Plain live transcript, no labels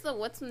So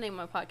what's the name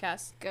of my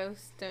podcast?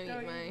 Ghosts don't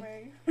eat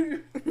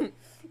my...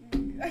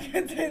 I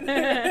can't say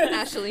that.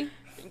 Ashley.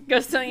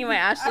 Ghosts don't eat my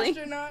Ashley.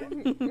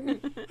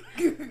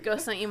 Astronaut.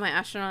 Ghosts don't eat my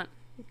astronaut.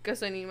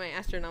 Ghosts don't eat my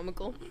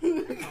astronomical.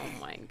 Oh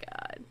my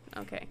god.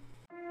 Okay.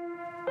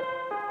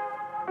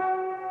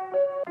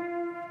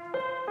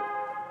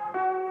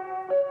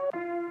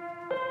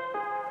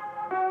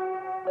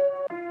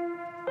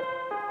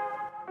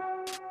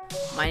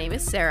 My name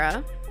is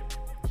Sarah.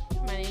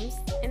 My name's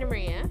Anna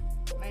Maria.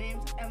 My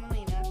name's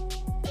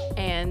Emelina.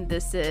 And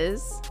this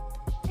is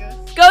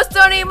Ghost. Ghosts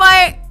Don't Eat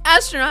My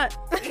Astronaut.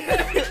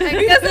 Ghosts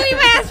don't eat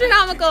my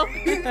astronomical.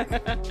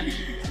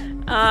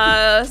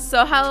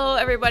 So hello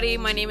everybody,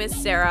 my name is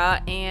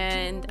Sarah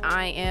and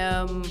I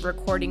am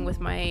recording with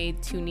my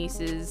two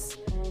nieces,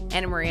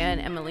 Anna Maria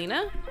and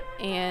Emelina,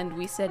 and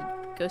we said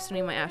Ghosts Don't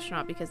Eat My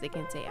Astronaut because they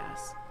can't say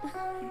ass.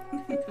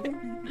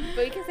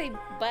 But you can say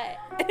butt.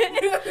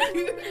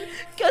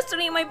 Ghosts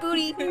don't eat my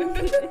booty.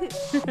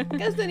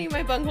 Ghosts don't eat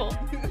my bunghole.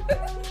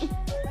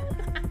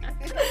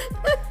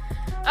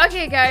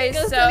 Okay guys,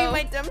 Ghosts so don't eat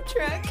my dump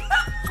truck.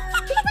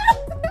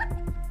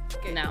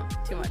 no,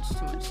 too much.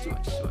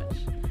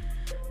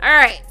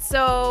 Alright,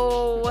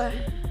 so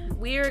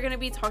we are going to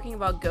be talking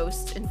about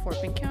ghosts in Fort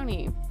Bend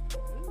County.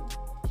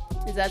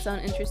 Does that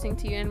sound interesting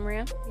to you, Anna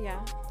Maria? Yeah.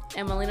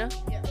 Emelina?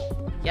 Yeah.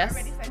 Yes?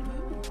 I already said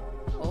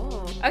who.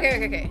 Oh.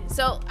 Okay.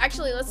 So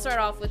actually, let's start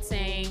off with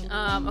saying,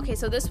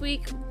 so this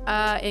week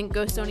in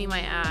Ghost Don't Eat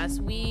My Ass,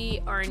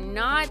 we are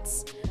not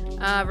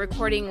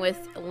recording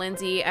with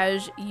Lindsay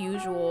as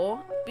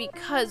usual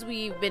because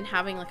we've been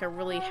having like a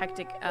really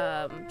hectic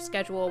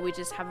schedule. We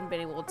just haven't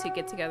been able to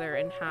get together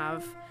and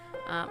have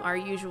our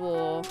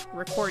usual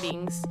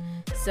recordings.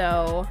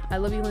 So I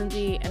love you,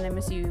 Lindsay, and I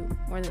miss you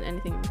more than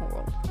anything in the whole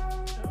world.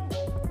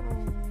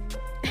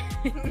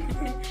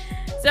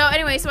 So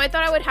anyway, so I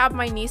thought I would have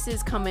my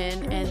nieces come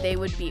in and they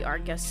would be our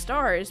guest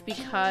stars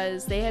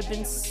because they have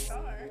been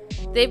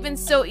they've been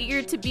so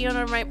eager to be on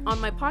my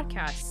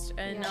podcast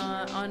and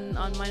on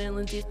mine and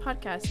Lindsay's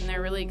podcast, and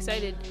they're really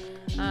excited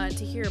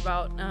to hear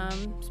about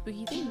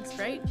spooky things,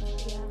 right?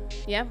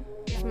 Yeah.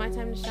 It's my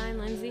time to shine,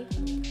 Lindsay.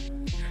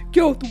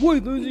 Get out the way,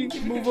 Lindsay.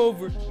 Move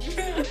over.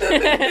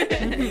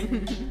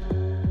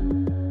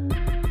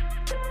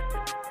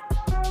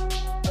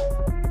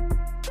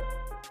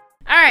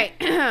 All right.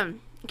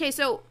 Okay,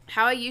 so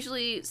how I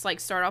usually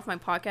start off my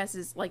podcast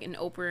is like an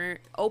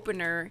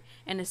opener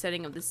and a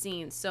setting of the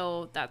scene.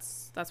 So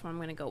that's what I'm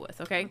gonna go with.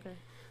 Okay.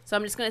 So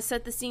I'm just gonna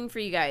set the scene for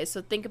you guys.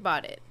 So think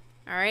about it.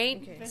 All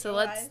right. Okay. So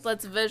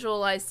let's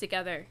visualize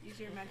together. Use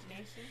your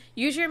imagination.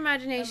 Use your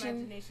imagination.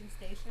 Imagination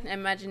station.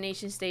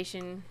 Imagination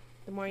station.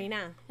 The more you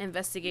know.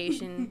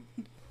 Investigation.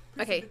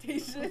 Okay.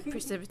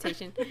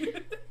 Precipitation.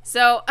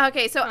 So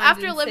after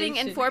living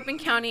in Condensation. Fort Bend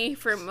County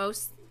for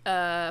most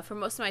of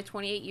my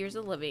 28 years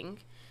of living,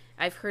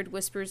 I've heard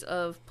whispers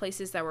of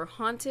places that were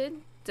haunted.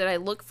 Did I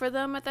look for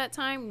them at that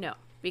time? No,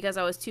 because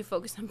I was too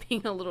focused on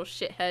being a little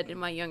shithead in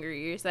my younger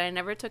years that I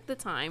never took the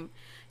time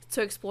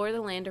to explore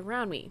the land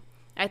around me.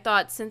 I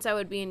thought since I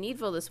would be in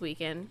Needville this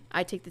weekend,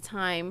 I'd take the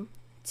time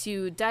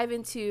to dive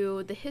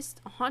into the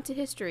haunted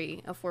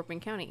history of Fort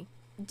Bend County.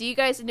 Do you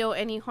guys know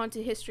any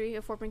haunted history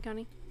of Fort Bend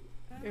County?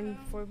 In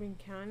Fort Bend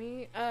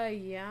County?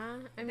 Yeah.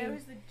 I There mean,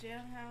 was the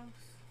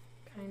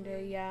jailhouse.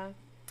 kinda, yeah.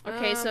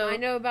 Okay, so I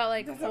know about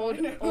like That's all I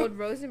know. old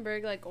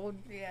Rosenberg, like old,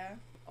 Yeah.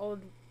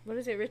 what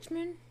is it,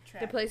 Richmond? The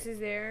Trap. places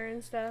there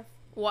and stuff.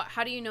 what?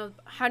 How do you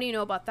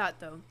know about that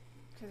though?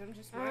 Because I'm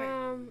just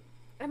smart.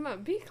 Emma,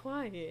 be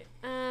quiet.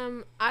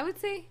 I would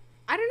say,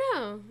 I don't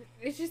know.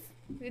 It's just,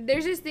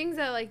 there's just things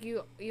that like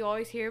you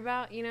always hear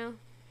about, you know?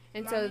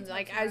 And Mommy so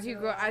like talks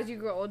about as you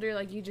grow older,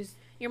 like you just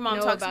Your mom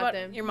know talks about about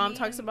them. Your mom Me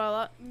talks and- about a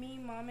lot. Me,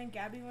 Mom, and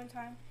Gabby one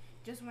time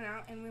just went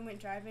out and we went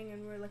driving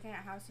and we were looking at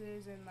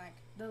houses and like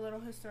the little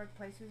historic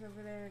places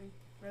over there in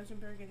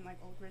Rosenberg and like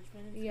Old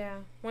Richmond. And stuff. Yeah.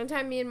 One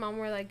time me and Mom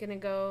were like gonna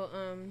go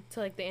to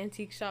like the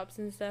antique shops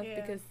and stuff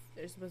Yeah. because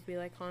they're supposed to be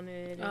like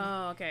haunted. And,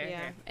 Oh, okay. Yeah.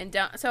 Okay. And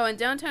in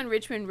downtown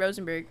Richmond,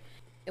 Rosenberg,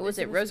 was it supposed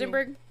to be-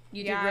 Rosenberg?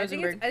 You yeah, did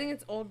Rosenberg. I think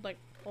it's old, like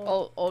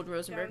old. Old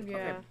Rosenberg.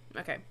 Yeah.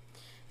 Okay.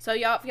 So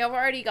y'all have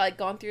already like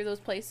gone through those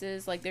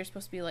places. Like they're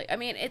supposed to be like. I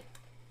mean,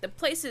 the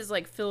place is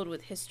like filled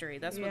with history.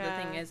 That's what the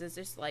thing Yeah. is. It's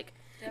just like.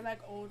 They're like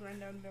old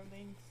rundown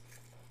buildings.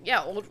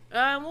 Yeah, old.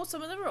 Well,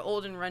 some of them are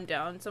old and run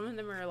down. Some of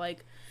them are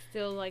like.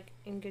 Still like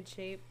in good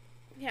shape.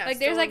 Yeah. Like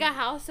there's still- like a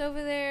house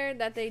over there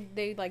that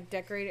they like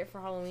decorate it for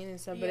Halloween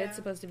and stuff, but Yeah. it's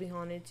supposed to be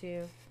haunted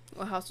too.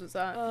 What house was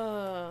that?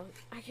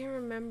 I can't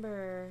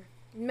remember.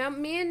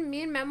 Me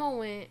and Memo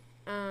went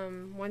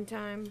one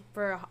time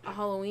for a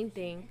Halloween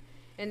thing,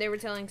 and they were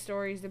telling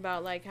stories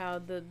about like how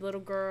the little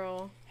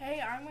girl.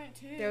 Hey, I went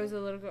too. There was a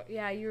little girl.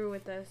 Yeah, you were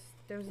with us.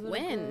 There was a little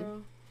When?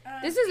 girl.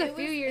 This was a it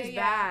few years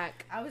yeah,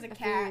 back. I was a A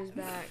few cat. years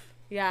back.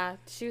 Yeah,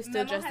 she was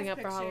still Memo dressing has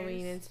up for Halloween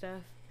pictures. and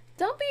stuff.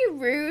 Don't be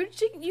rude.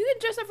 You can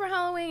dress up for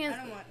Halloween. I And...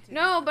 don't want to.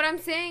 No, but I'm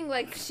saying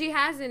like she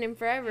hasn't in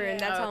forever, and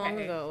that's Yeah. how long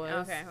ago it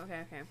was.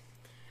 Okay.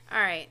 All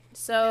right. It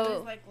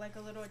So. was like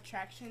a little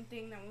attraction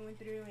thing that we went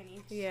through, and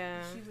each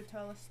Yeah. she would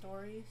tell us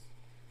stories.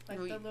 Like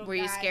Were, the little were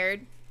you guy-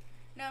 scared?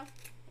 No.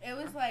 It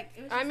was like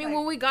it was. I mean,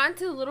 when we got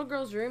into the little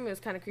girl's room, it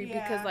was kind of creepy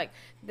because Yeah. like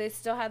they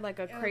still had like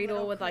a A cradle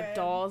little with like crib.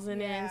 dolls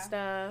in it Yeah. and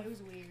stuff. It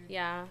was weird.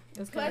 Yeah, it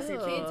was kind Plus,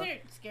 of Ugh. kids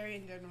are scary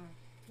in general.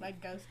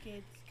 Like ghost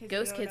kids. 'Cause you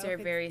Ghost don't kids know are if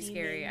it's very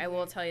scary. I demons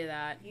will or- tell you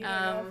that. You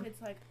don't know if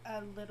it's like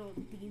a little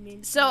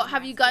demon. So thing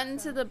have you that gotten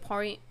sticks to out. the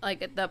point,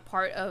 like the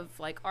part of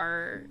like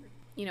our,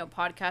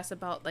 podcast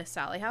about like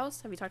Sally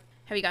House? Have you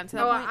gotten to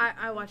that Oh, point?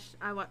 I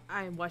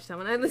watched that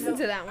one. I listened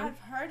No, to that one. I've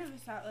heard of it.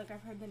 Like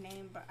I've heard the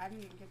name, but I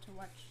didn't get to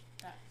watch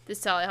that. The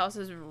Sally House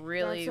is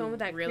really, That's the one with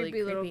that really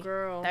creepy little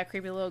girl. That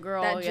creepy little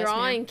girl. That yes,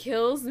 drawing ma'am.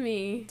 kills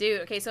me.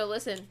 Dude, okay, so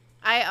listen.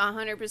 I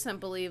 100%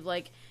 believe,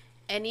 like,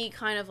 any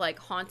kind of, like,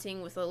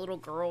 haunting with a little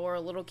girl or a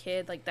little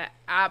kid, like, that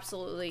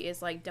absolutely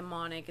is, like,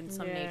 demonic in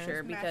some Yeah. nature.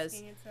 It's Because,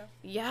 masking itself.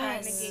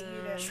 yes.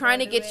 Trying Trying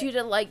to go get do you it.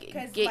 to, like,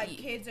 Because get like you.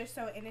 kids are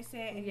so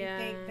innocent, and Yeah.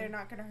 you think they're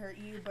not gonna hurt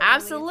you. But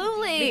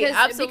Absolutely. Really it's a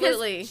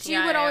Absolutely. Because she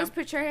Yeah, would yeah. always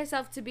portray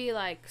herself to be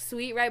like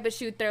sweet, right? But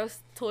she would throw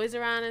toys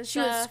around and She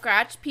would stuff.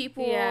 scratch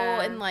people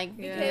Yeah. and, like,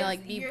 Yeah. Because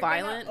like, be you're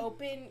violent.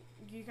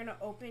 You're gonna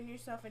open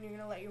yourself, and you're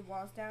gonna let your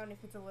walls down if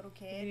it's a little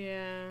kid.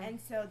 Yeah. And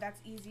so that's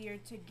easier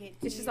to get.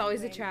 It's to just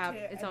always a and trap.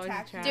 to It's always a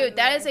attack trap. you Dude,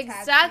 that and is attack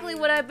exactly you.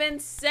 what I've been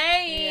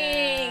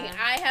saying. Yeah.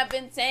 I have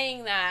been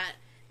saying that.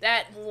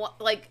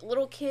 Like,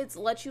 little kids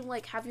let you,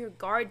 like, have your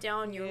guard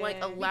down. You're, like,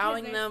 Yeah.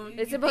 allowing Because them.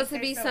 they're- It's You supposed to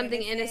think be they're so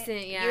something innocent.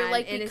 innocent, yeah. You're,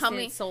 like, an innocent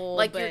becoming- soul,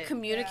 Like, you're but-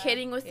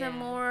 communicating with them yeah.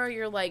 more.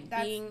 You're, like,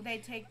 That's, being... they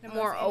take the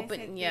more most open,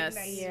 innocent yes.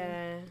 thing that you-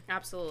 yeah,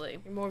 Absolutely.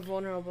 you're more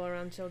vulnerable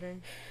around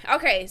children.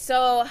 Okay,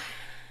 so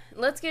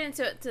let's get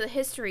into the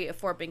history of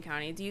Fort Bend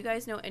County. Do you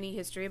guys know any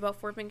history about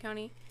Fort Bend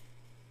County?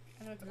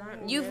 I know it's Not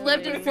old. You've Really?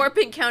 lived in Fort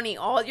Bend County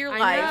all your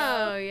life.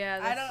 I know, yeah.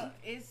 I that's-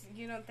 don't.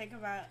 You don't think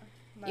about.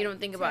 You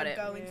don't think about it.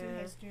 Go into Yeah.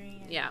 history.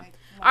 And, Yeah. Like,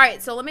 All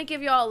right, so let me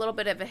give you all a little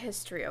bit of a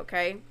history,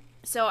 okay?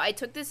 So I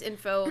took this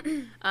info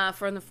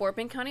from the Fort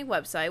Bend County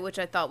website, which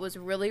I thought was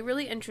really,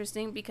 really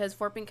interesting because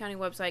Fort Bend County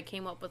website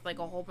came up with like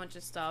a whole bunch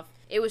of stuff.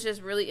 It was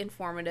just really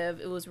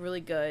informative. It was really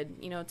good,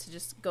 to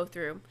just go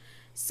through.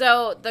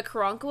 So the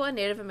Karankawa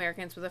Native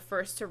Americans were the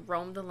first to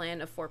roam the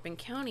land of Fort Bend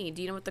County.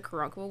 Do you know what the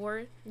Karankawa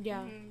were?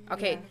 Yeah. Mhm,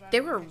 Okay, yeah.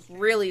 they were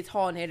really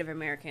tall Native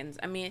Americans.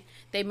 I mean,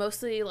 they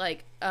mostly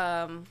like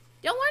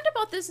y'all learned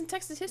about this in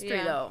Texas history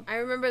Yeah. though. I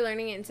remember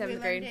learning it in We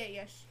seventh learned grade.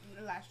 it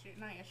last year,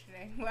 not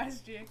yesterday.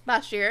 Last year.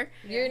 Last year.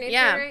 You're in eighth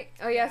Yeah. grade, right?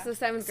 Oh yeah, Yeah. so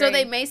seventh So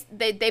grade.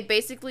 they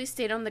basically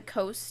stayed on the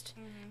coast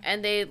Mm-hmm.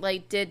 and they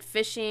like did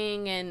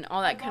fishing and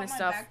all that kind of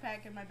stuff. My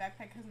backpack, and my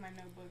backpack has my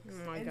notebooks,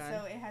 Oh my and God.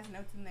 so it has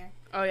notes in there.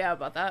 Oh yeah,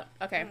 about that.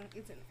 Okay.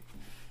 It's in there.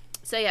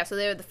 So yeah, so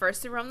they were the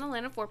first to roam the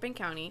land of Fort Bend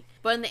County.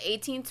 But in the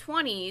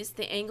 1820s,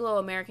 the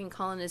Anglo-American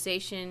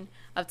colonization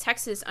of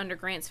Texas under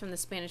grants from the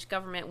Spanish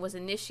government was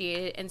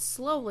initiated, and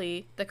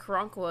slowly the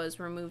Karankawas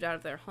were moved out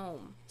of their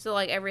home. So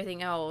like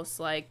everything else,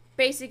 like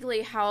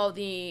basically how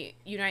the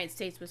United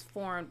States was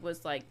formed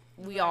was like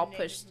we all Native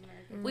pushed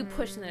American. we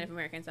pushed the Native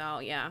Americans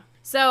out, yeah.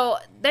 So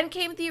then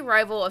came the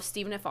arrival of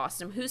Stephen F.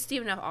 Austin. Who's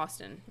Stephen F.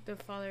 Austin? the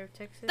father of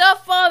Texas. The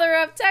father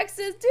of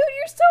Texas, dude.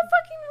 You're so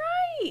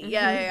fucking right.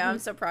 Yeah, I'm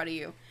so proud of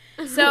you.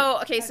 So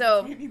okay, I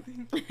so didn't say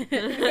anything.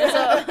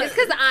 It's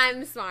because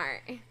I'm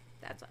smart.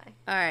 That's why.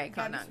 all right,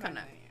 God calm down, is calm smarter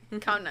down, than you.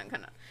 calm down,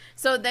 calm down.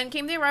 So then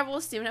came the arrival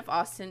of Stephen F.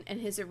 Austin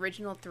and his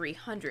original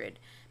 300,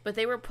 but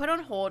they were put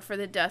on hold for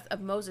the death of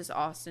Moses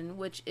Austin,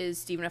 which is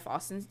Stephen F.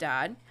 Austin's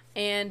dad,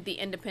 and the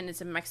independence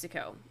of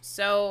Mexico.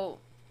 So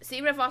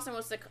Stephen F. Austin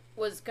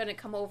was going to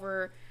come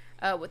over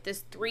with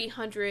this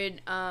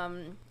 300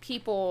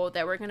 people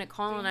that were going to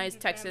colonize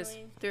 300 Texas,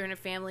 families. 300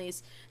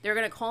 families. They were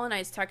going to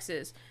colonize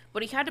Texas,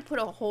 but he had to put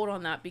a hold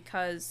on that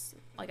because,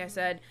 like I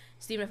said,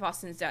 Stephen F.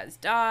 Austin's dad's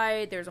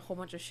died. There's a whole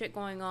bunch of shit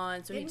going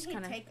on, so Didn't he just he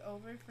kind of take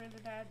over for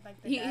the dad?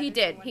 Like the He- dad he is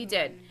the did, one he who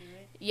did. wanted to do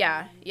it?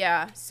 yeah,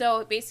 yeah.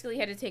 So basically, he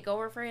had to take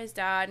over for his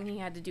dad, and he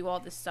had to do all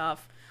this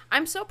stuff.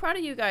 I'm so proud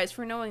of you guys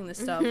for knowing this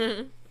stuff.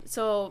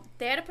 So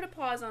they had to put a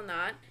pause on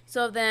that.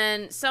 So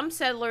then some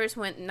settlers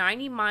went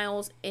 90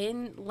 miles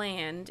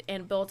inland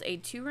and built a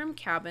 2-room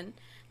cabin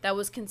that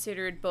was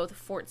considered both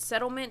Fort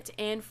Settlement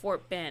and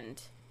Fort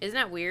Bend. Isn't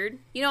that weird?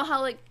 You know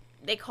how like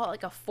they call it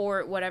like a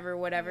fort,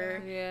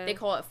 whatever. Yeah. They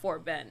call it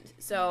Fort Bend.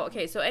 So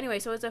okay, so anyway,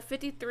 so it's a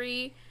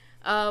 53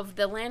 of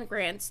the land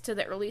grants to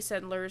the early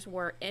settlers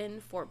were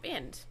in Fort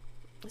Bend.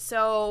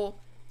 So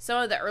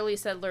some of the early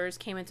settlers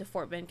came into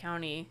Fort Bend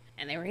County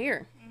and they were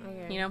here.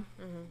 Okay. You know.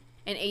 Mhm.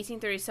 In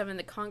 1837,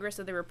 the Congress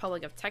of the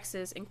Republic of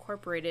Texas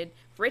incorporated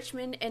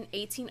Richmond and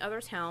 18 other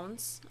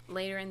towns.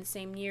 Later in the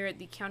same year,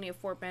 the county of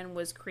Fort Bend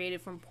was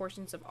created from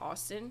portions of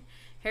Austin,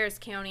 Harris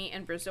County,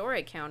 and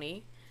Brazoria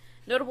County.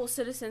 Notable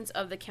citizens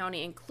of the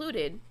county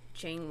included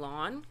Jane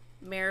Lawn,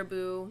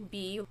 Marabou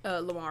B.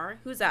 Lamar.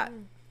 Who's that?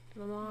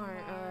 Lamar.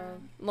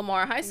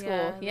 Lamar High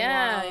School.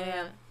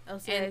 Yeah.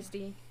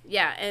 LCSD.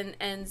 Yeah,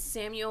 and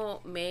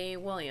Samuel May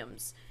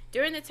Williams.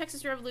 During the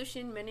Texas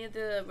Revolution, many of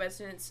the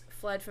residents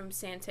fled from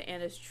Santa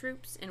Anna's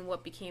troops in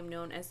what became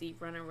known as the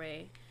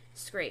Runaway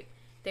Scrape.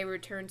 They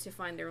returned to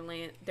find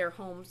their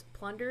homes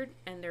plundered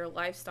and their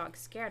livestock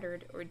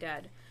scattered or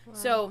dead. Wow.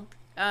 So,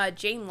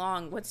 Jane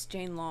Long, what's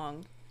Jane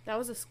Long? That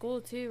was a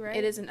school too, right?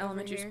 It is an Over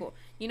elementary here. school.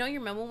 You know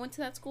your memo went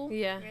to that school?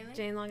 Yeah, Really?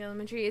 Jane Long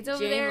Elementary. It's over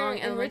Jane there Long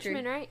in Elementary.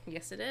 Richmond, right?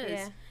 Yes, it is.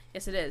 Yeah.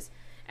 Yes, it is.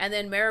 And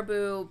then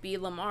Marabou B.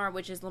 Lamar,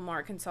 which is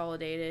Lamar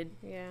Consolidated.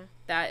 Yeah.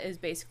 That is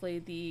basically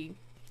the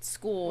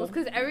school. Well,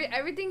 because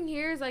everything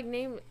here is like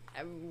named.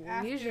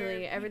 After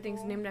Usually, everything's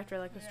people. named after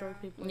like historic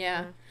people.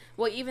 Yeah.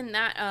 Well, even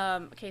that.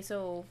 Okay,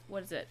 so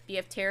what is it?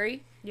 B.F.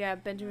 Terry. Yeah,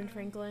 Benjamin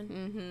Franklin.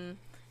 Mm-hmm.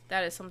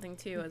 That is something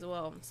too as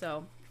well.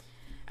 So,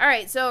 all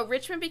right. So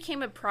Richmond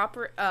became a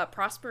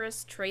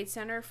prosperous trade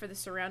center for the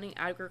surrounding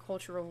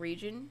agricultural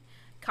region.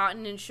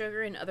 Cotton and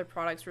sugar and other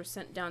products were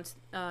sent down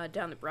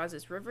the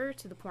Brazos River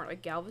to the port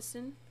of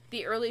Galveston.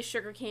 The early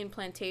sugarcane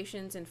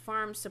plantations and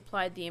farms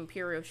supplied the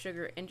imperial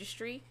sugar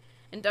industry.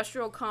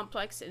 Industrial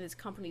complex in its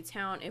company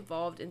town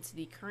evolved into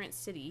the current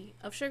city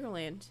of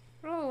Sugarland.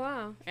 Oh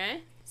wow.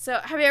 Okay. So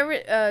have you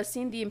ever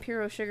seen the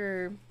imperial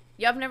sugar?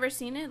 Y'all have never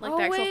seen it, like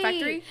the actual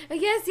factory?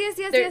 Yes.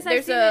 There's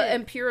I've seen a it.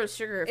 imperial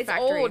sugar It's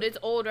factory. old. It's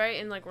old,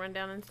 right? And like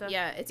rundown and stuff.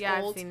 Yeah, it's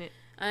yeah, old. I've seen it.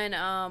 And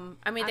I mean,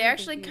 I they don't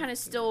actually think kind of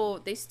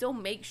still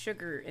make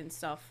sugar and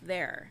stuff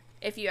there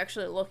if you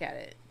actually look at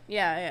it.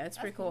 Yeah, it's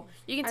pretty cool.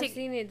 You can I've take.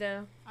 seen it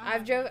though. I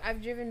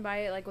I've driven by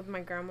it like with my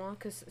grandma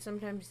because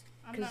sometimes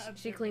I'm because not she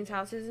observant. cleans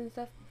houses and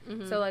stuff.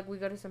 Mhm. So like we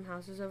go to some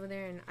houses over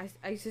there and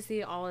I used to see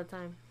it all the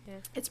time. Yeah.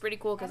 It's pretty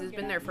cool because I it's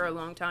don't been get there it. for a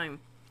long time.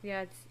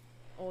 Yeah, it's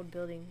old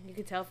building. You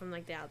could tell from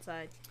like the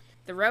outside.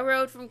 The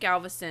railroad from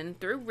Galveston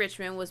through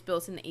Richmond was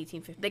built in the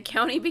 1850s. The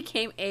county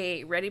became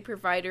a ready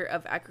provider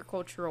of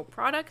agricultural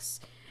products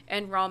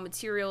and raw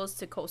materials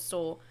to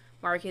coastal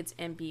markets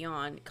and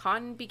beyond.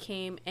 Cotton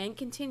became and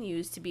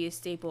continues to be a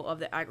staple of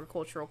the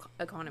agricultural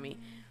economy.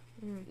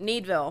 Mm.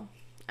 Needville.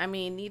 I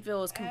mean,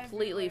 Needville is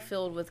completely Everywhere.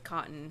 filled with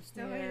cotton.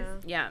 Still Yeah.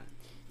 is. Yeah,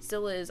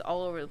 still is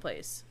all over the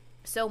place.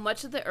 So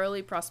much of the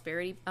early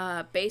prosperity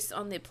based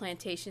on the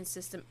plantation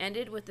system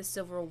ended with the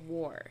Civil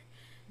War.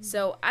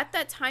 So at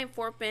that time,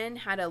 Fort Bend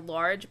had a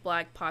large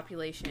black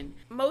population,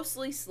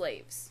 mostly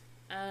slaves.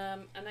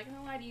 I'm not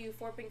gonna lie to you,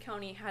 Fort Bend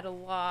County had a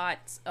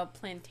lot of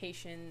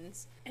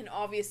plantations, and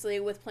obviously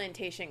with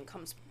plantation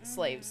comes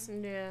slaves.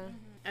 Yeah.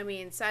 I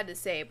mean, sad to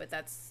say, but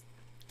that's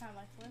How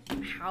life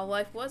was. how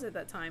life was at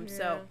that time. Yeah.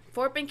 So,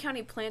 Fort Bend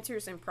County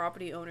planters and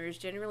property owners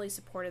generally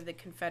supported the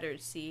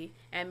Confederacy,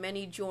 and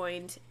many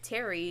joined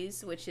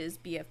Terry's, which is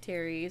B.F.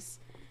 Terry's,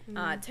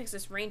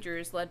 Texas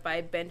Rangers, led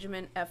by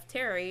Benjamin F.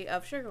 Terry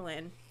of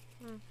Sugarland.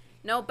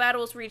 No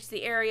battles reached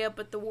the area,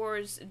 but the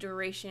war's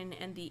duration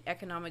and the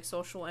economic,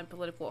 social, and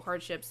political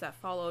hardships that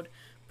followed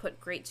put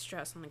great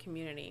stress on the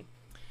community.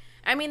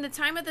 I mean, the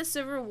time of the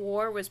Civil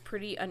War was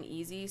pretty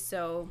uneasy,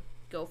 so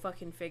go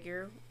fucking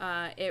figure.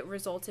 It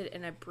resulted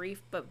in a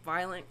brief but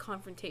violent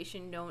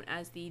confrontation known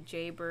as the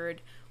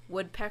Jaybird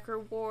Woodpecker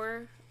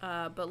War.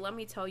 But let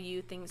me tell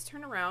you, things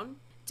turn around.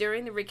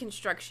 During the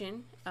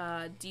Reconstruction,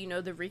 do you know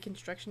the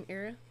Reconstruction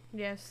era?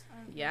 Yes.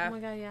 Yeah. Oh my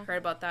god, yeah. Heard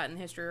about that in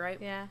history, right?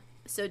 Yeah.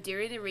 So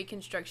during the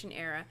Reconstruction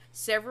era,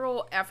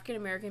 several African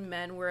American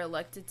men were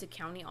elected to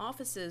county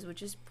offices,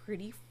 which is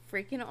pretty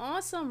freaking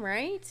awesome,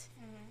 right?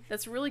 Mhm.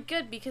 That's really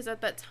good because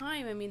at that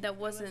time, I mean, that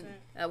wasn't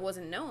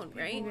known,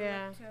 People right? were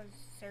Yeah. looked as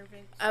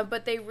servants.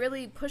 But they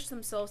really pushed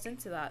themselves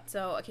into that.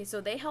 So okay, so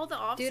they held the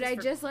offices. Dude, I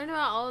for- just learned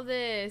about all of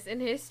this in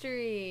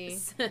history.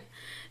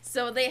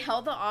 So they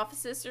held the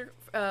offices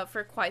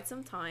for quite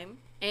some time,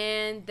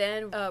 and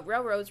then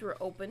railroads were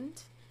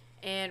opened,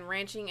 and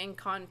ranching and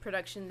cotton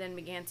production then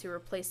began to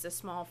replace the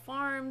small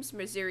farms.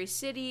 Missouri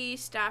City,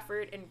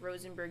 Stafford, and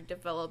Rosenberg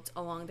developed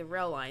along the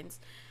rail lines.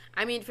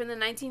 I mean, from the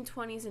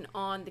 1920s and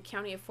on, the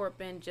county of Fort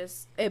Bend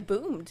it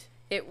boomed.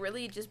 It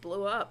really just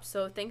blew up.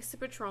 So thanks to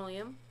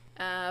petroleum,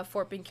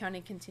 Fort Bend County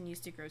continues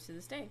to grow to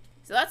this day.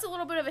 So that's a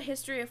little bit of a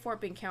history of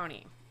Fort Bend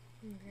County.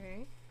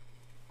 Okay.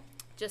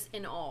 Just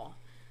in all.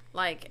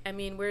 Like, I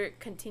mean, we're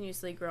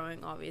continuously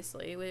growing,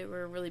 obviously.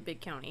 We're a really big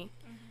county.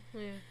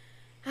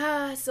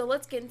 Yeah. So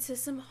let's get into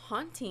some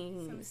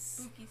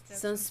hauntings.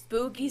 Some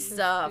spooky stuff. Some spooky Some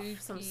stuff. spooky.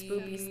 Some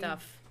spooky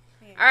stuff.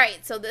 Yeah.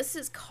 Alright, so this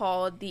is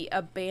called the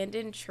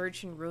Abandoned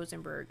Church in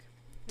Rosenberg.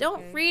 Don't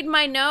Okay. read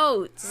my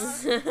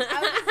notes.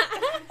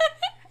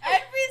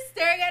 I'd be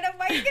staring at him.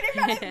 Why are you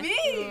getting mad at me?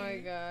 Oh my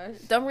gosh.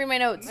 Don't read my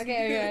notes.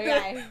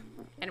 Okay.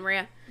 And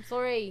Maria.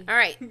 Sorry.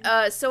 Alright,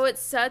 so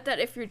it's said that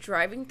if you're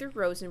driving through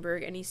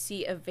Rosenberg and you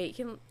see a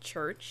vacant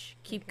church,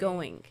 keep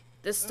going.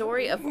 The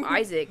story of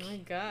Isaac, Oh my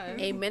god.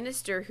 a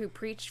minister who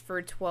preached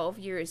for 12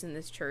 years in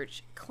this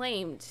church,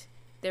 claimed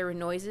there were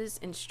noises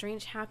and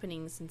strange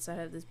happenings inside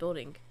of this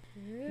building.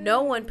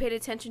 No one paid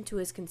attention to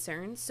his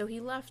concerns, so he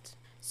left.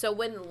 So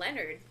when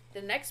Leonard,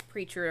 the next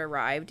preacher,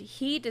 arrived,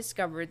 he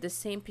discovered the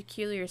same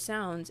peculiar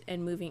sounds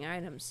and moving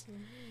items.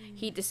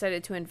 He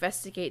decided to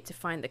investigate to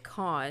find the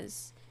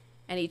cause,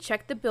 and he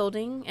checked the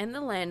building and the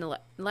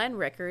land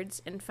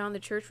records and found the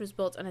church was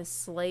built on a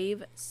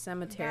slave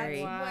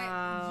cemetery.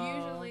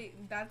 Wow.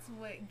 That's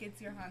what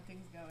gets your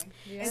hauntings going.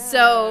 Yeah. It's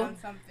So, on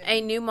something. A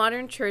new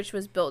modern church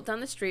was built down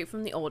the street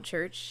from the old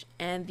church,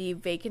 and the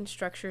vacant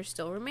structure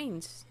still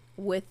remains,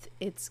 with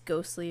its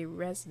ghostly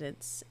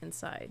residents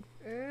inside.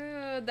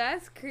 Ew,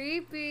 that's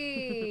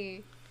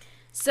creepy.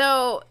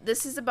 So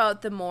this is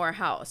about the Moore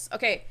house.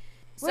 Okay.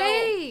 So,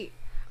 Wait.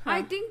 Huh?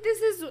 I think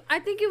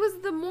it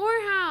was the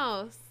Moore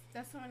house.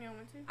 That's the one y'all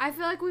went to? I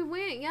feel like we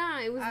went. Yeah,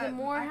 it was the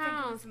Moore I think it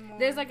house. was the Moore.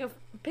 There's like a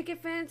picket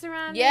fence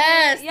around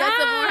Yes, it. that's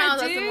the Moore house.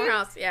 Dude. That's the Moore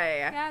house.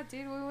 Yeah. Yeah,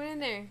 dude, we went in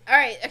there. All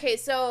right. Okay.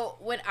 So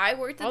when I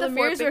worked at All the the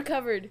mirrors Fort were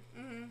covered.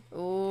 Mm-hmm.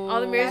 Ooh.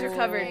 All the mirrors were That's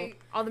covered. right.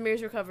 All the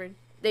mirrors were covered.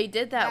 They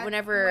did that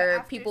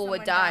whenever people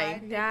would die,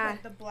 They Yeah.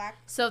 put the black.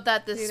 so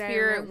that the Dude, I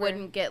spirit remember.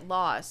 wouldn't get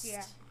lost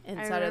Yeah.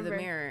 inside of the remember.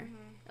 mirror. Mhm.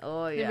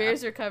 Oh The yeah.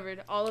 mirrors were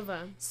covered. All of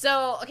them.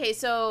 So okay.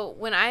 So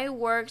when I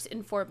worked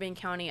in Fort Bend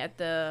County at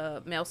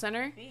the mail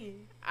center, Ew.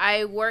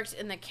 I worked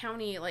in the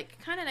county, like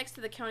kind of next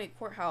to the county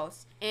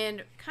courthouse,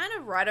 and kind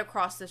of right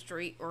across the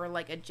street or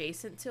like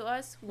adjacent to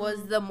us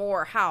was the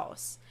Moore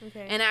house.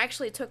 Okay. And I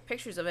actually took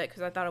pictures of it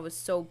because I thought it was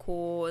so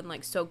cool and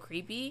like so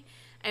creepy.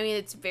 I mean,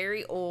 it's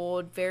very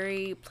old,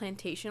 very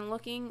plantation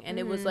looking, and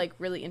it was like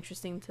really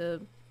interesting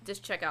to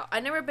just check out.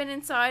 I've never been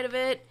inside of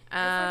it. It's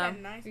like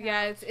a nice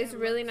yeah, house. it's It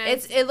really looks-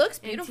 nice. It looks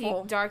Antique,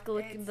 beautiful. dark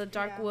look, It's- the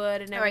dark yeah.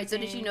 wood and everything. All right, so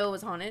did you know it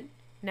was haunted?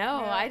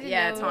 No, No. I didn't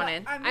Yeah, know. it's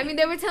haunted. I mean,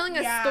 they were telling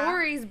us Yeah.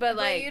 stories, but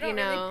like, don't you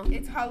know. really,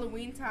 it's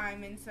Halloween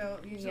time, and so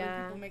usually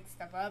Yeah. people make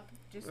stuff up.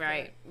 Just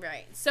Right.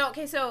 So,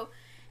 okay, so,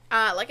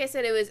 like I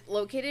said, it was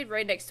located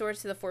right next door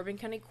to the Fort Bend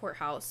County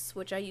Courthouse,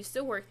 which I used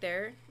to work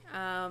there.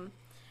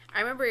 I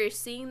remember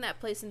seeing that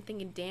place and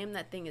thinking, damn,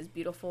 that thing is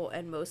beautiful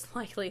and most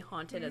likely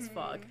haunted as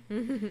fuck.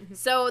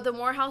 So, the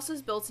Moore House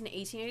was built in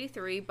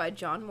 1883 by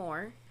John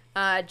Moore.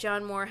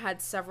 John Moore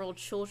had several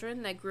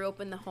children that grew up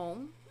in the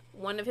home.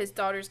 One of his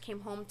daughters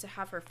came home to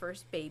have her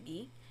first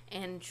baby,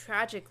 and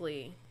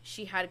tragically,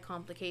 she had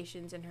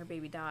complications and her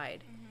baby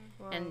died.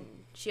 Wow. And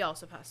she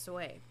also passed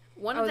away.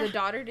 One oh, of the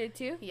daughter did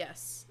too.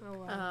 Yes. Oh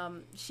wow.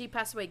 She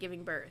passed away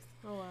giving birth.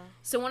 Oh wow.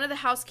 So one of the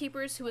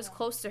housekeepers who was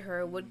close to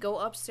her would go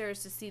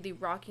upstairs to see the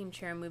rocking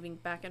chair moving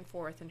back and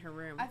forth in her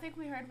room. I think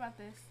we heard about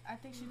this. I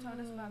think she told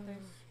us about this.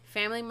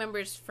 Family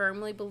members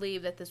firmly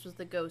believe that this was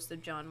the ghost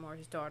of John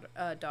Moore's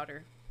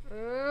daughter. Ooh,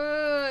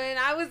 and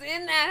I was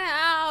in that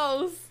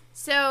house.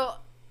 So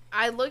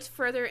I looked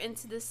further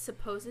into this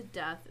supposed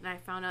death, and I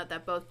found out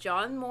that both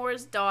John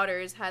Moore's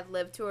daughters had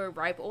lived to a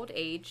ripe old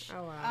age.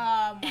 Oh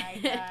wow. Oh my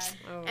god.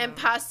 Oh, And wow.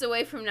 passed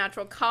away from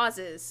natural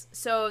causes.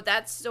 So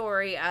that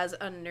story, as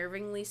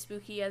unnervingly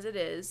spooky as it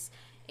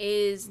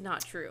is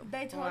not true.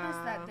 They told us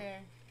Wow. that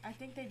there. I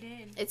think they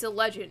did. It's a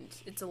legend.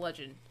 It's a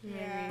legend.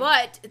 Yeah.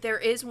 But there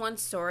is one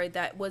story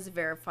that was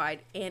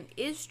verified and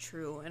is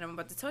true, and I'm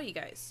about to tell you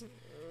guys.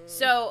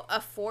 So, a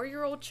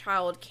 4-year-old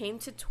child came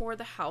to tour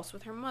the house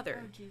with her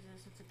mother. Oh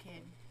Jesus, it's a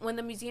kid. When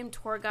the museum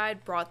tour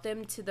guide brought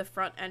them to the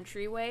front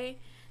entryway,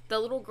 the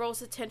little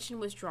girl's attention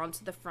was drawn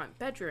to the front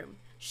bedroom.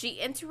 She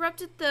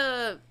interrupted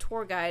the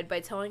tour guide by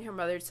telling her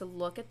mother to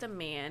look at the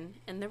man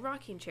in the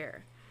rocking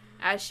chair,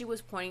 as she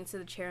was pointing to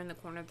the chair in the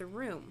corner of the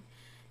room.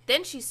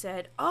 Then she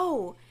said,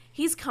 "Oh,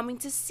 he's coming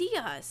to see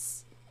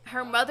us."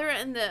 Her mother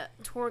and the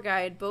tour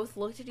guide both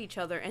looked at each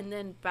other and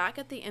then back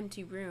at the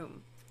empty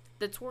room.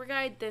 The tour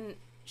guide then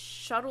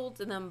shuttled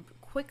them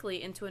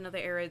quickly into another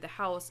area of the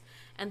house,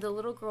 and the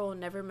little girl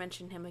never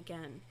mentioned him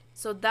again.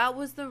 So that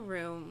was the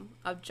room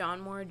of John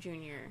Moore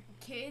Jr.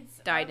 Kids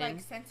Died are like in.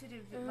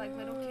 sensitive, like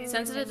little kids. are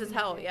Sensitive as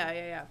hell,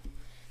 yeah.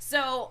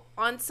 So,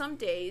 on some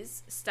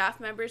days, staff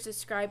members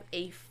describe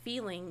a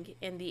feeling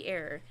in the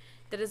air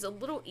that is a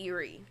little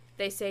eerie.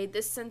 They say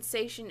this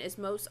sensation is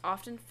most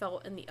often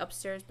felt in the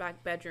upstairs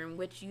back bedroom,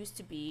 which used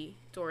to be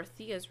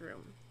Dorothea's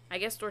room. I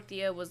guess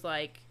Dorothea was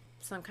like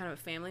some kind of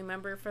a family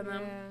member for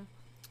them. Yeah.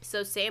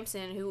 So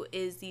Samson, who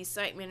is the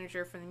site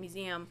manager for the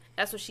museum,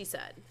 that's what she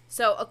said.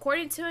 So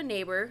according to a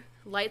neighbor,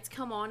 lights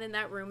come on in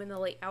that room in the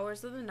late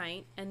hours of the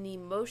night, and the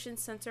motion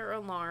sensor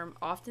alarm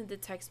often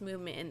detects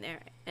movement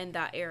in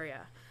that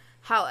area.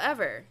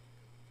 However,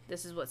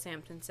 this is what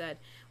Samson said,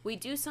 "We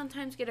do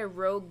sometimes get a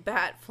rogue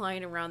bat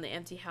flying around the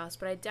empty house,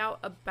 but I doubt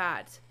a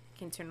bat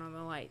can turn on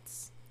the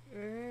lights."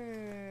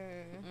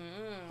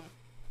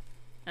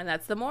 And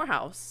that's the Moore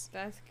house.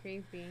 That's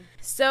creepy.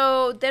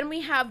 So then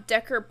we have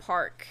Decker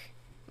Park.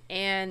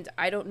 And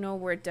I don't know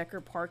where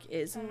Decker Park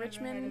is in I've never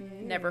Richmond. heard of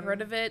it. Never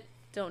heard of it.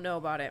 Don't know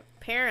about it.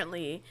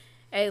 Apparently,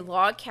 a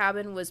log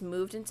cabin was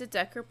moved into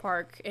Decker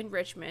Park in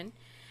Richmond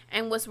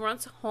and was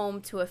once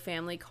home to a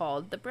family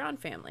called the Brown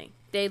family.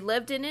 They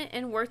lived in it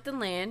and worked the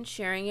land,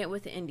 sharing it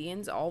with the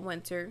Indians all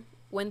winter.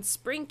 When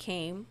spring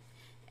came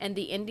and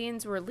the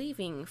Indians were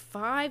leaving,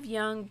 5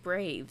 young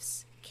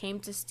braves came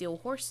to steal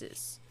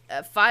horses.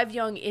 5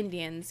 young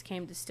Indians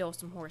came to steal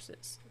some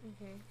horses.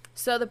 Okay.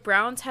 So the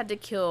Browns had to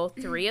kill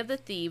 3 of the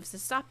thieves to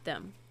stop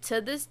them.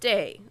 To this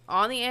day,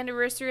 on the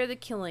anniversary of the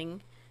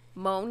killing,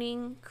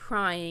 moaning,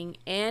 crying,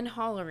 and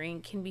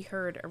hollering can be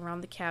heard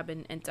around the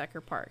cabin in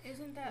Decker Park.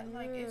 Isn't that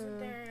like? Isn't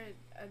there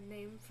a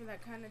name for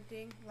that kind of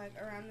thing? Like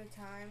around the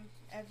time,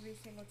 every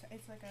single time,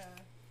 it's like a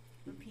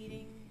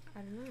repeating.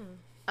 I don't know.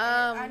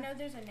 I know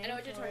there's a name. I know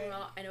what you're for talking it.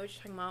 about. I know what you're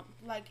talking about.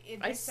 Like I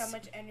there's so s-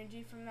 much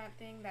energy from that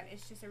thing that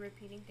it's just a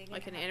repeating thing.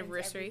 Like and an it happens every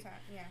anniversary?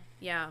 time.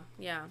 Yeah.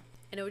 Yeah.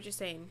 I know what you're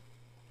saying.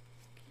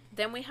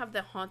 Then we have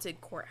the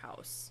haunted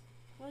courthouse.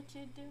 What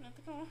you doing at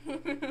the car?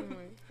 Oh my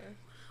God.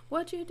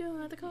 What you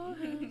doing at the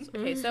courthouse?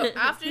 Okay, so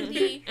after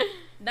the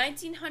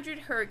 1900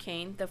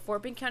 hurricane, the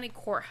Fort Bend County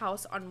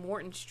Courthouse on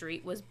Morton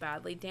Street was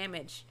badly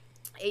damaged.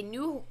 A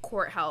new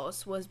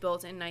courthouse was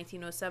built in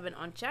 1907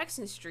 on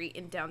Jackson Street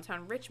in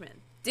downtown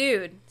Richmond.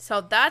 Dude, so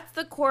that's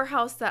the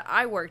courthouse that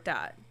I worked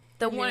at.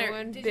 The New one,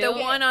 one the built?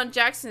 one on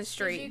Jackson Did you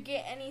Street.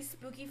 get any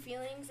spooky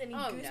feelings? Any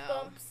Oh,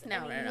 goosebumps?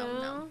 no.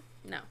 Any-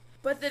 No.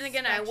 But then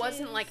again, I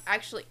wasn't like Scratches?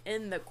 actually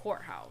in the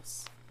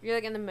courthouse. You're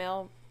like in the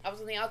mail. I was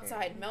on the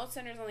outside. Mail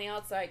center's on the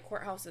outside.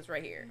 Courthouse is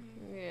right here.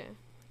 Yeah.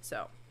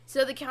 So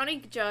the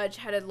county judge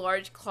had a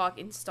large clock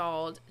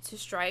installed to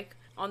strike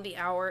on the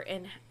hour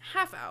and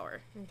half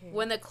hour. Okay.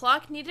 When the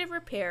clock needed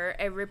repair,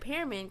 a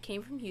repairman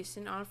came from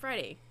Houston on a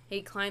Friday.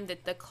 He climbed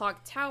the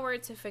clock tower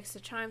to fix the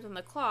chimes on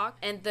the clock,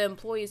 and the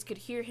employees could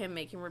hear him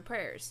making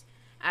repairs.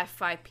 At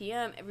 5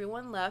 p.m.,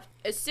 everyone left,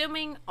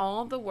 assuming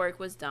all the work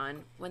was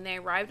done. When they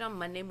arrived on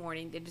Monday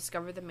morning, they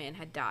discovered the man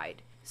had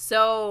died.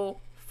 So,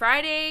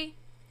 Friday,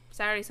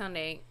 Saturday,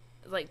 Sunday,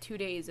 like 2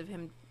 days of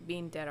him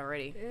being dead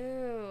already.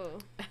 Ew.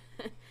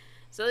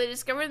 So they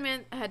discovered the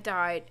man had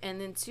died,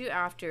 and then soon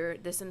after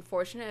this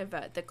unfortunate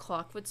event, the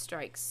clock would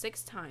strike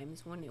 6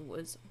 times when it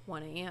was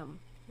 1 a.m.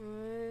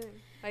 What?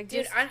 Like,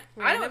 Dude, just I don't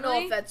know randomly?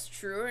 if that's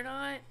true or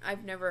not.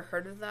 I've never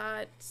heard of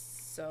that,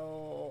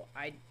 so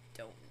I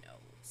don't know.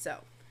 So,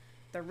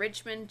 the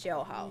Richmond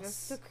jailhouse. That's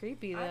so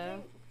creepy, I though.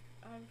 think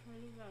I've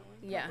heard of that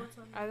one. Yeah. People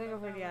told me I think about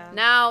I've heard, that yeah. one.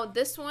 Now,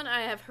 this one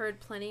I have heard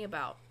plenty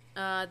about.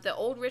 The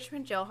old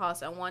Richmond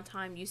jailhouse at one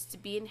time used to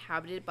be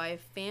inhabited by a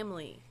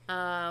family.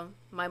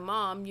 My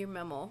mom, your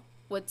memo,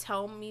 would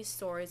tell me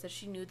stories that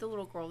she knew the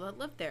little girl that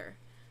lived there.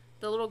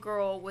 The little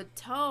girl would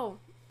tell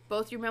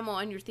both your memo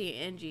and your Thea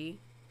Angie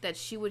that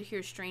she would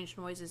hear strange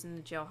noises in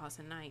the jailhouse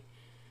at night.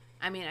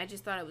 I mean, I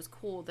just thought it was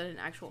cool that an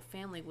actual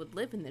family would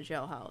live in the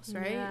jailhouse,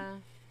 right? Yeah.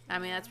 I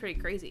mean, that's pretty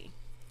crazy.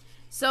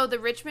 So, the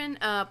Richmond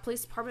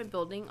Police Department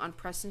building on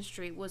Preston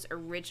Street was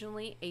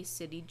originally a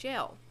city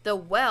jail. The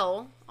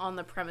well on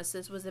the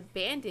premises was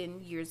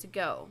abandoned years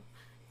ago.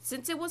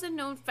 Since it was a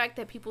known fact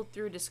that people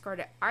threw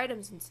discarded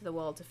items into the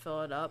well to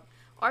fill it up,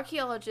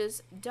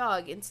 archaeologists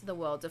dug into the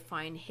well to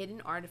find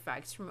hidden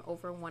artifacts from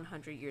over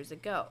 100 years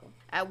ago.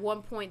 At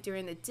one point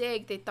during the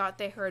dig, they thought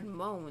they heard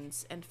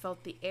moans and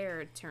felt the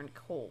air turn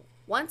cold.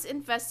 Once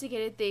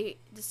investigated, they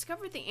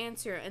discovered the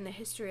answer in the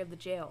history of the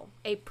jail.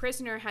 A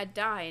prisoner had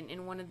died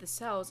in one of the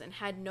cells and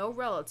had no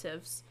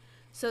relatives,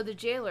 so the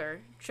jailer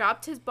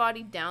dropped his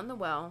body down the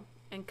well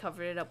and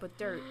covered it up with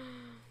dirt.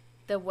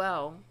 The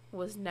well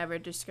was never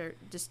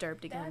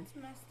disturbed again. That's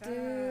messed up.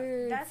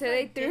 Dude, That's so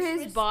they like threw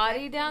his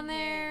body down disrespecting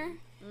there? him.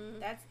 Mhm.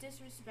 That's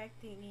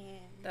disrespecting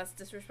him. That's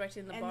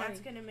disrespecting the and body. that's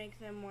gonna make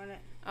them wanna.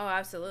 Oh,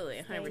 absolutely,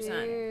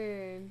 100%.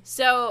 Dude.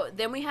 So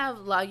then we have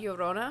La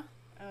Llorona,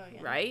 Oh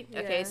yeah. right? Yeah.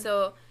 Okay,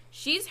 so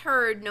she's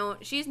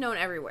known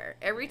everywhere.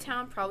 Every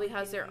town probably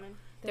has their own,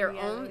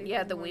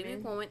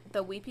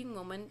 the weeping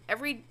woman.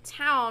 Every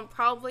town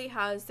probably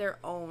has their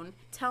own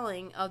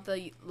telling of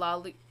the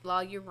La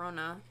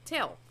Llorona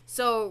tale.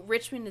 So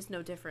Richmond is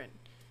no different.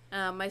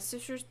 My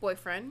sister's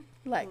boyfriend,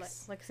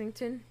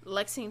 Lexington.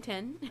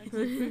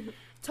 Lexington,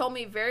 told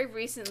me very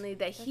recently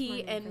that he my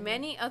and opinion.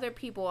 many other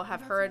people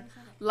have heard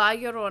La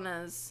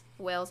Llorona's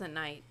wails at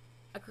night.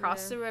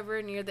 Across Yeah. the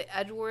river near the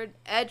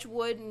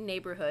Edgewood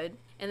neighborhood,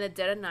 in the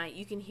dead of night,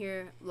 you can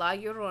hear La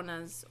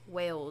Llorona's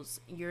wails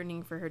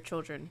yearning for her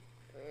children.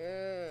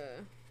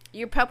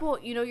 Your Pebble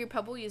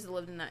used to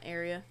live in that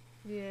area.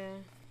 Yeah.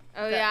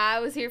 Oh That- yeah, I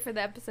was here for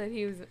the episode.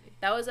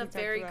 That was a We talked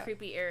very about-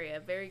 creepy area.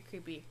 Very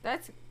creepy.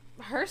 That's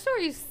her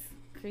story's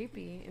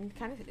creepy and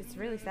it's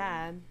really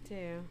sad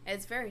too.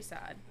 It's very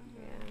sad.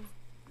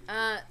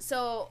 Yeah.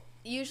 So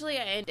usually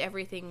I end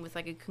everything with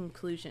like a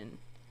conclusion.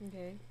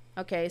 Okay.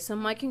 Okay, so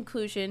my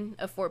conclusion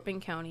of Fort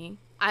Bend County.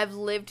 I've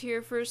lived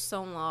here for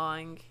so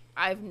long.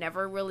 I've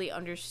never really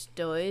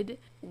understood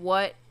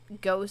what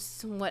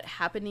ghosts and what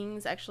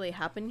happenings actually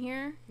happen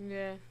here.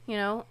 Yeah. You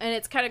know? And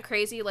it's kind of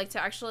crazy, like,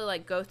 to actually,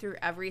 like, go through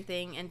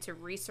everything and to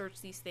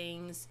research these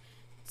things.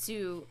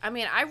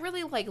 I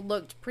really, like,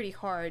 looked pretty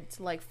hard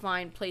to, like,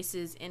 find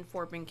places in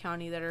Fort Bend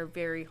County that are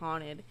very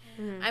haunted.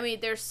 Mhm. I mean,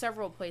 there's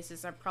several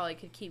places I probably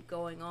could keep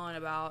going on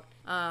about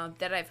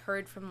that I've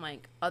heard from,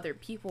 like, other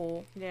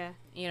people, Yeah.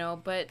 you know,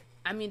 but,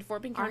 I mean,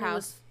 Fort Bend Our County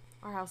was...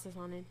 Our house is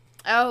haunted.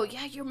 Oh,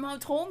 yeah, your mom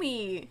told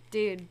me.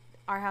 Dude,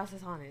 our house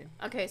is haunted.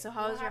 Okay, so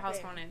how What is your house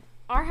happened? haunted?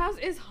 Our house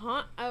is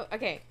Oh,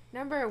 okay.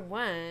 Number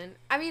one,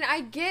 I mean,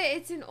 I get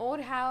it's an old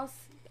house,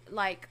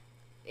 like,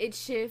 it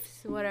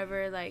shifts,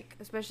 whatever, like,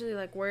 especially,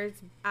 like, where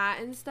it's at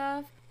and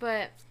stuff,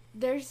 but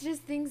there's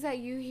just things that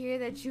you hear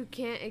that you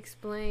can't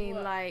explain,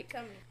 What? like,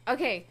 Tell me.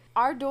 okay,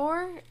 our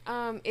door,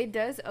 it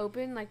does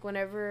open, like,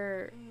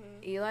 whenever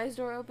Mhm. Eli's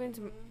door opens,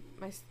 Mhm.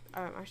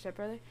 our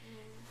stepbrother,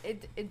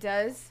 Mhm. it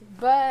does,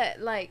 but,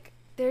 like,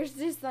 there's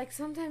just, like,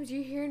 sometimes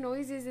you hear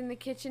noises in the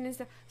kitchen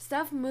and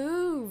stuff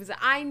moves.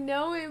 I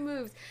know it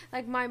moves.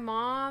 Like, my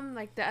mom,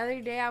 like, the other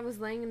day I was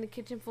laying in the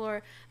kitchen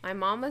floor. My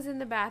mom was in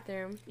the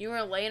bathroom. You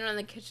were laying on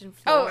the kitchen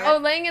floor. Oh,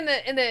 laying in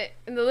the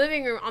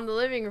living room, on the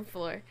living room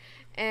floor.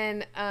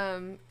 And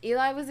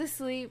Eli was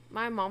asleep.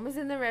 My mom was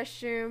in the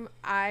restroom.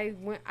 I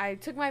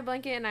took my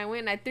blanket and I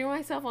went and I threw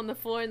myself on the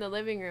floor in the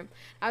living room.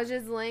 I was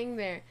just laying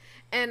there.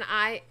 And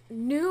I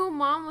knew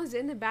Mom was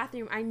in the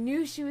bathroom. I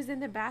knew she was in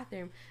the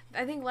bathroom.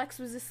 I think Lex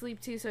was asleep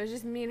too, so it was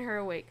just me and her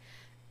awake.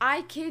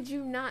 I kid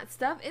you not,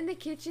 stuff in the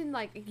kitchen,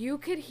 like, you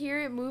could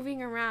hear it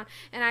moving around.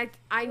 And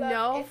I Look,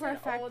 know it's for a an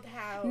fact. old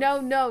house.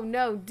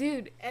 No,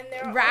 dude. And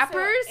there are Rappers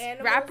also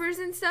animals. rappers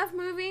and stuff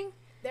moving.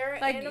 There are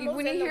Like, animals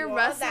when you in the hear wall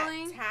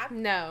rustling. that tap.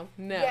 No.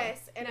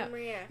 Yes, and no.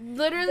 Maria.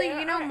 Literally, There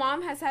you know, are-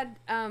 Mom has had,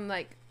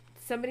 like,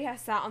 somebody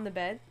has sat on the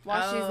bed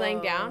while she's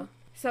laying down.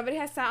 Somebody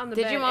has sat on the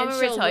bed. Did your mom and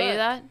ever she'll tell you look,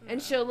 that?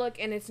 And she'll look,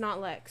 and it's not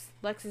Lex.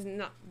 Lex is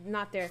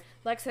not there.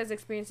 Lex has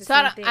experienced the So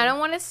same thing. I don't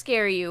want to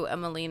scare you, No, I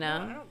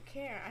Emelina. don't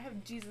care. I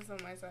have Jesus on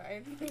my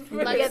side.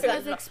 Lex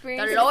has the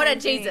experienced Lord same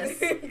of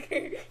thing.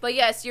 Jesus. But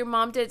yes, your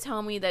mom did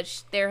tell me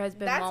that there has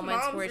been That's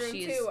moments Mom's where room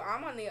she's. too.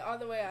 I'm on the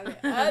other way on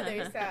the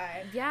other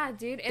side. Yeah,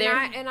 dude. There-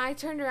 And I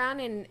turned around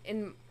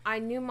and I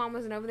knew Mom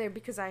wasn't over there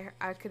because I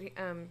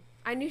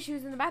knew she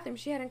was in the bathroom.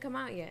 She hadn't come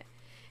out yet.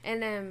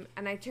 And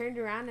I turned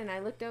around and I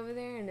looked over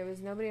there and there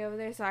was nobody over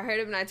there. So I heard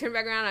him and I turned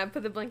back around and I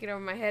put the blanket over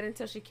my head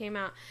until she came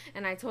out.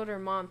 And I told her,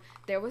 Mom,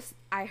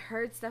 I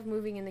heard stuff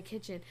moving in the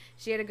kitchen.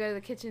 She had to go to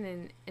the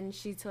kitchen and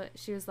she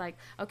was like,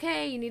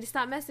 okay, you need to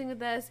stop messing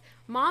with us.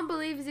 Mom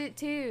believes it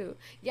too.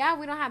 Yeah,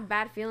 we don't have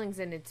bad feelings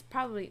and it's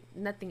probably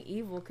nothing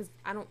evil because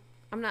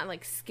I'm not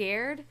like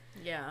scared.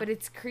 Yeah. But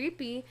it's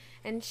creepy,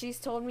 and she's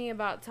told me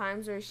about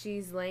times where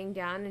she's laying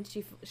down and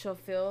she'll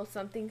feel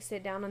something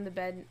sit down on the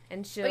bed,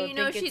 and she'll. But you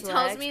know, think she it's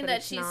tells Lex, me but that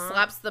it's she not.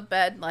 slaps the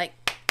bed like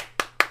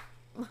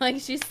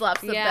she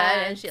slaps the Yeah,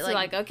 bed and she so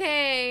like,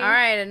 okay, all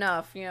right,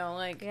 enough, you know,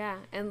 like. Yeah,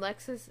 and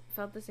Lex has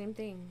felt the same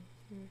thing.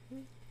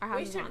 Our house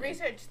We is should haunted,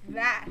 research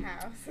that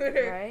house.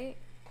 right?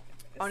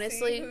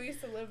 Honestly- See who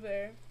used to live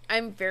there.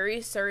 I'm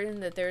very certain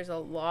that there's a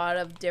lot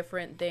of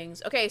different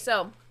things. Okay,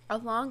 so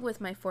along with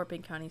my Fort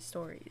Bend County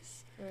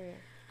stories, Oh,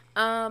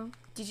 yeah.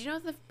 did you know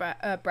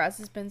that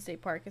Brazos Bend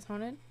State Park is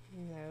haunted?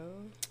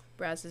 No.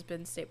 Brazos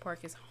Bend State Park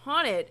is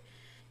haunted.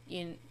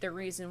 And the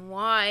reason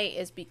why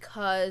is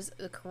because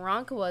the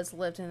Karankawas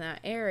lived in that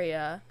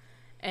area.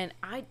 And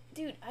I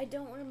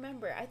don't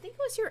remember. I think it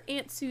was your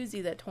Aunt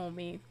Susie that told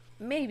me.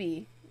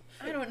 Maybe.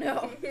 I don't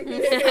know.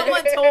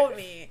 Someone told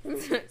me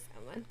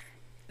Someone.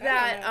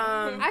 that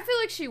I feel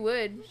like she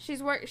would. She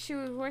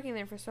was working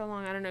there for so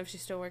long. I don't know if she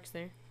still works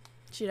there.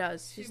 she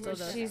does. She still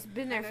does. She's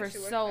been I there know for she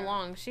worked so there.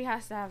 long. She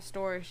has to have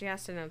stories. She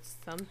has to know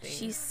something.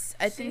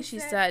 I think she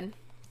said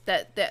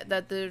that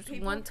there's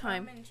People one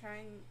time come and try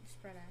and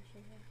spread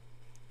ashes.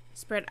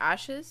 spread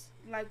ashes.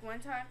 Like one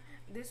time,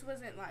 this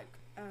wasn't like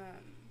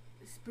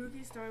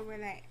spooky story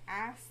when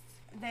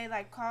they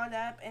like called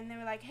up and they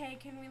were like, hey,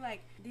 can we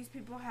like, these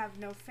people have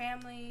no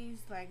families,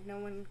 like no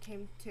one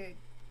came to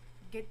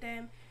get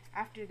them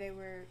after they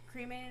were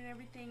cremated and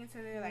everything, and so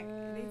they're like,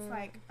 it's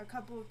like a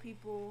couple of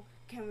people,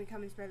 can we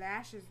come and spread the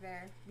ashes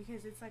there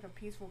because it's like a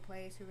peaceful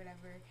place or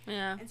whatever.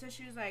 Yeah. And so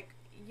she was like,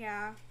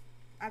 yeah.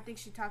 I think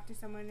she talked to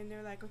someone and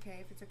they're like, okay,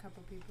 if it's a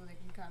couple people, they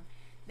can come.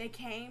 They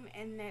came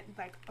and then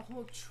like a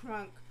whole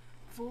trunk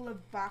full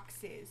of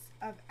boxes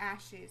of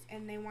ashes,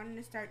 and they wanted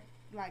to start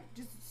like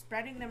just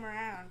spreading them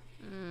around.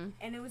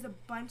 And it was a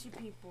bunch of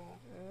people.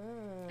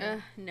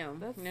 No.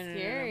 That's no.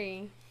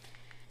 scary.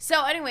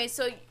 So anyway,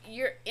 so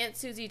your Aunt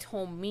Susie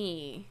told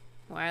me,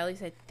 well, at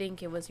least I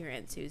think it was your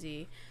Aunt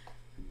Susie,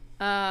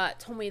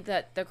 told me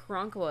that the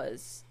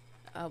Karankawas,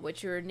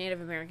 which are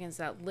Native Americans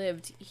that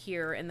lived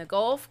here in the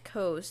Gulf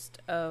Coast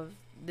of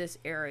this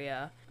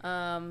area,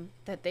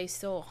 that they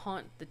still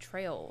haunt the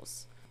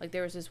trails. Like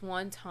there was this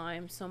one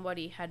time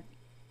somebody had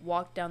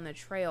walked down the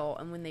trail,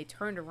 and when they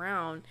turned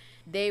around,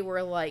 they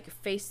were like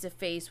face to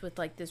face with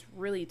like this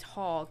really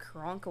tall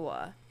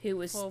Karankawa who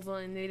was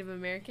Full-blown Native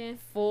American.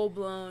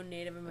 full-blown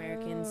Native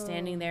American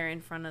standing there in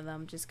front of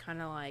them, just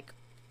kind of like,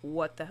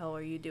 what the hell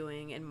are you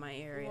doing in my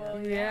area?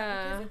 Well,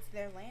 Yeah. because it's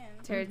their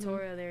land.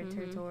 Territorial. They're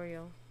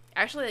territorial.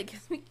 Actually,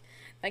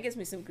 that gives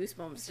me some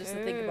goosebumps just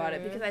to think about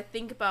it, because I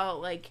think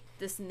about like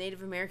this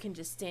Native American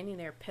just standing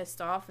there pissed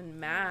off and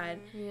mad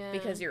Yeah.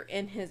 because you're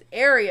in his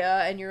area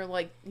and you're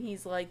like,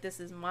 he's like,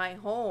 this is my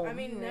home. I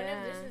mean, none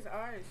Yeah. of this is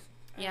ours.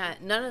 yeah,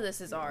 none of this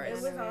is It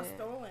ours. was all Yeah.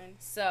 stolen.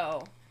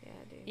 So Yeah,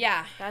 dude.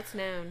 yeah, That's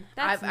known.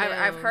 I've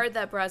known. heard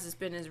that Brazos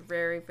Bend is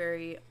very,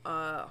 very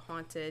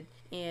haunted,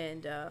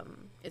 and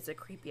it's a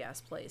creepy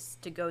ass place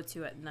to go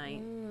to at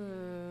night.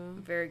 Ooh.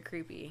 Very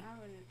creepy.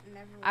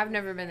 I've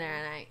never been there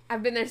at night.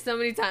 I've been there so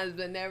many times,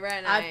 but never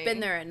at night. I've been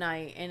there at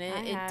night, and I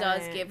it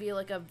does haven't. give you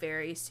like a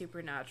very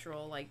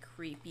supernatural, like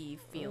creepy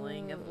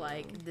feeling of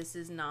like, this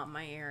is not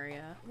my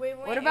area.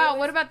 What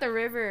about the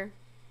river?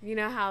 You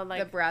know how like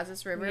The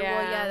Brazos River. Well,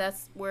 Yeah. yeah,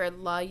 that's where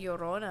La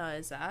Llorona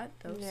is at.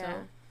 Though, yeah. So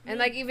And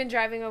like even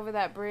driving over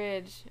that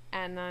bridge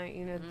at night,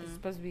 you know, Mm. it's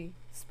supposed to be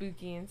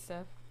spooky and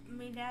stuff.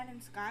 My dad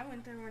and Sky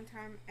went there one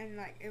time, and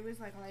like it was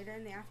like later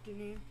in the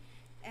afternoon,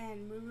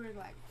 and we were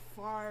like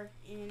far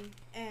in,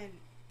 and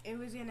it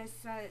was gonna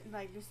set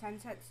like the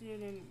sunset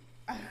soon,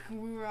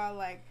 and we were all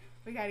like,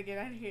 we gotta get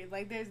out of here.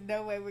 Like, there's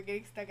no way we're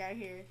getting stuck out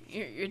here.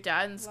 Your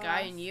dad and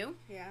Sky and Lost. you?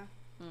 Yeah.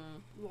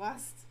 Hmm.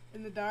 Lost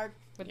in the dark.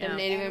 With Yeah. the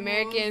Native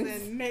Animals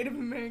Americans. and Native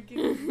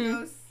Americans.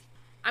 Ghosts.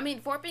 I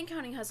mean, Fort Bend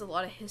County has a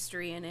lot of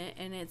history in it,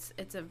 and it's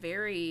a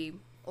very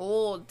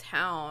old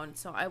town,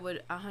 so I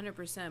would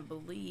 100%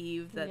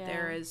 believe that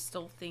there Yeah. is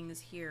still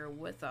things here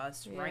with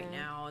us right Yeah.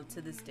 now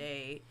to this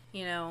day,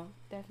 you know?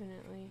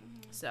 Definitely.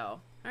 So,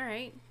 all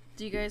right.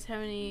 Do you guys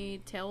have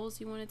any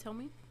tales you want to tell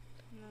me?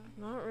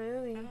 No. Not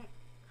really. I don't-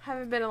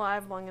 Haven't been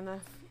alive long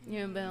enough. You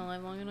haven't been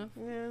alive long enough?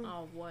 Yeah.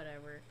 Oh,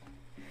 whatever.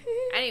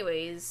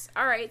 Anyways,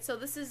 all right, so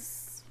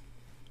this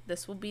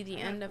will be the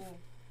I'm end not of cool.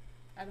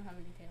 I don't have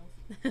any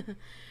tails.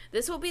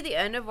 this will be the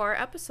end of our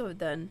episode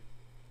then.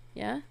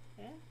 Yeah?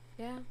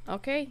 Yeah.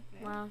 Okay.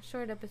 Yeah. Wow.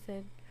 Short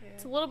episode.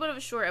 It's a little bit of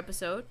a short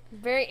episode.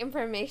 Very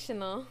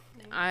informational.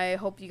 I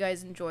hope you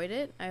guys enjoyed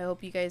it. I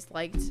hope you guys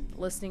liked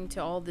listening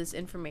to all this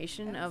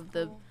information of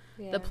the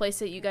Yeah. the place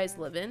that you guys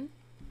live in,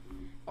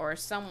 or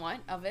somewhat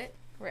of it.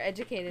 We're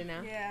educated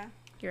now. Yeah.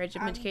 You're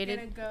educated.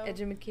 I'm gonna go.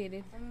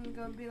 Educated. I'm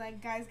gonna go be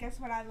like, guys, guess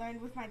what I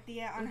learned with my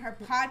Thea on her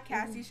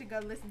podcast? You should go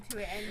listen to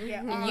it and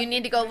get all You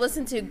need to go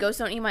listen to Ghost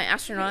Don't Eat My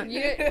Astronaut.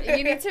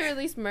 You need to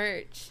release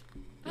merch.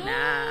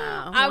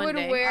 Nah, I one would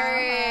day.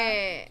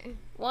 wear it.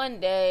 One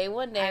day I we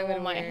would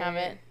might wear have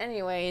it. it.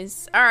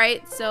 Anyways, all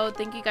right. So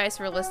thank you guys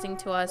for listening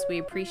to us. We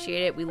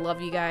appreciate it. We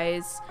love you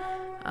guys.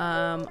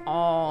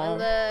 All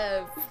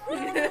Love.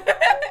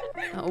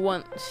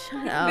 one.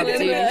 Shut up,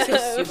 dude. You're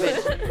so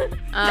stupid.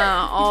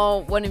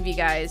 All one of you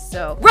guys.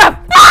 So.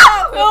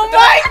 Oh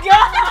my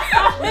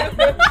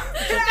god!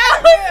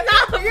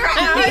 Your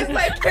eyes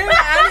like came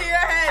out of your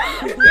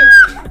head.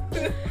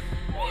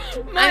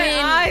 My I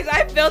mean- eyes,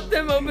 I felt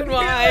them open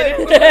wide.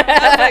 said,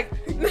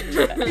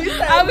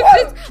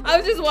 I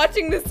was just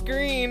watching the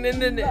screen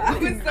and then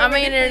I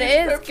mean, it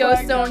is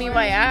Ghost Don't Eat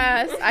My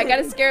Ass. I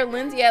gotta scare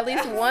Lindsay at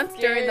least once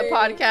during the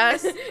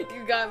podcast.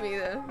 You got me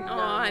though. Oh,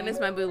 I miss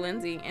my boo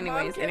Lindsay.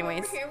 Anyways. Mom came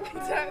over here one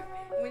time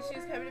when she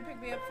was coming to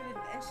pick me up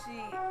and she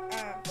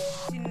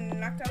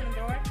knocked on the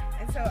door,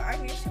 and so I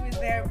knew she was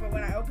there. But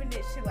when I opened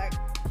it, she like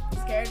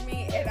scared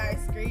me, and I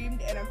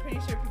screamed, and I'm pretty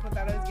sure people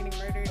thought I was getting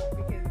murdered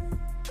because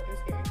it was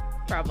scary.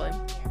 Probably.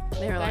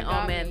 They were like,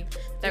 oh man,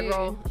 that Dude.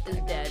 girl is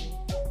dead.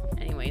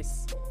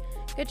 Anyways,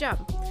 good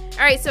job. All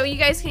right, so you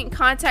guys can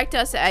contact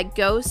us at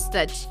ghost,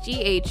 that's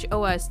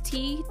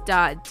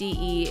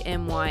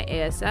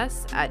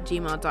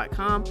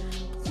ghost.deMYASS@gmail.com.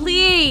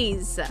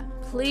 Please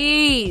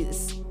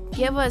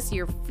give us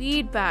your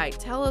feedback.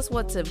 Tell us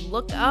what to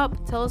look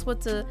up. Tell us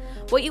what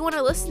you want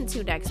to listen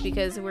to next,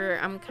 because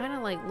I'm kind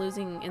of like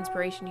losing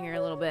inspiration here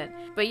a little bit.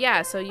 But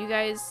yeah, so you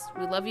guys,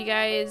 we love you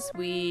guys.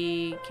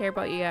 We care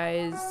about you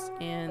guys,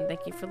 and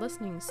thank you for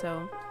listening.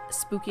 So,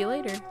 spook you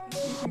later.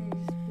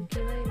 See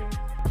you later.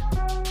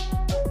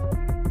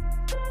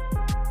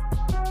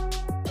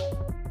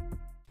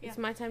 It's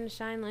my time to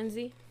shine,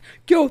 Lindsay.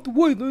 Get out the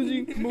way,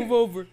 Lindsay. Move over.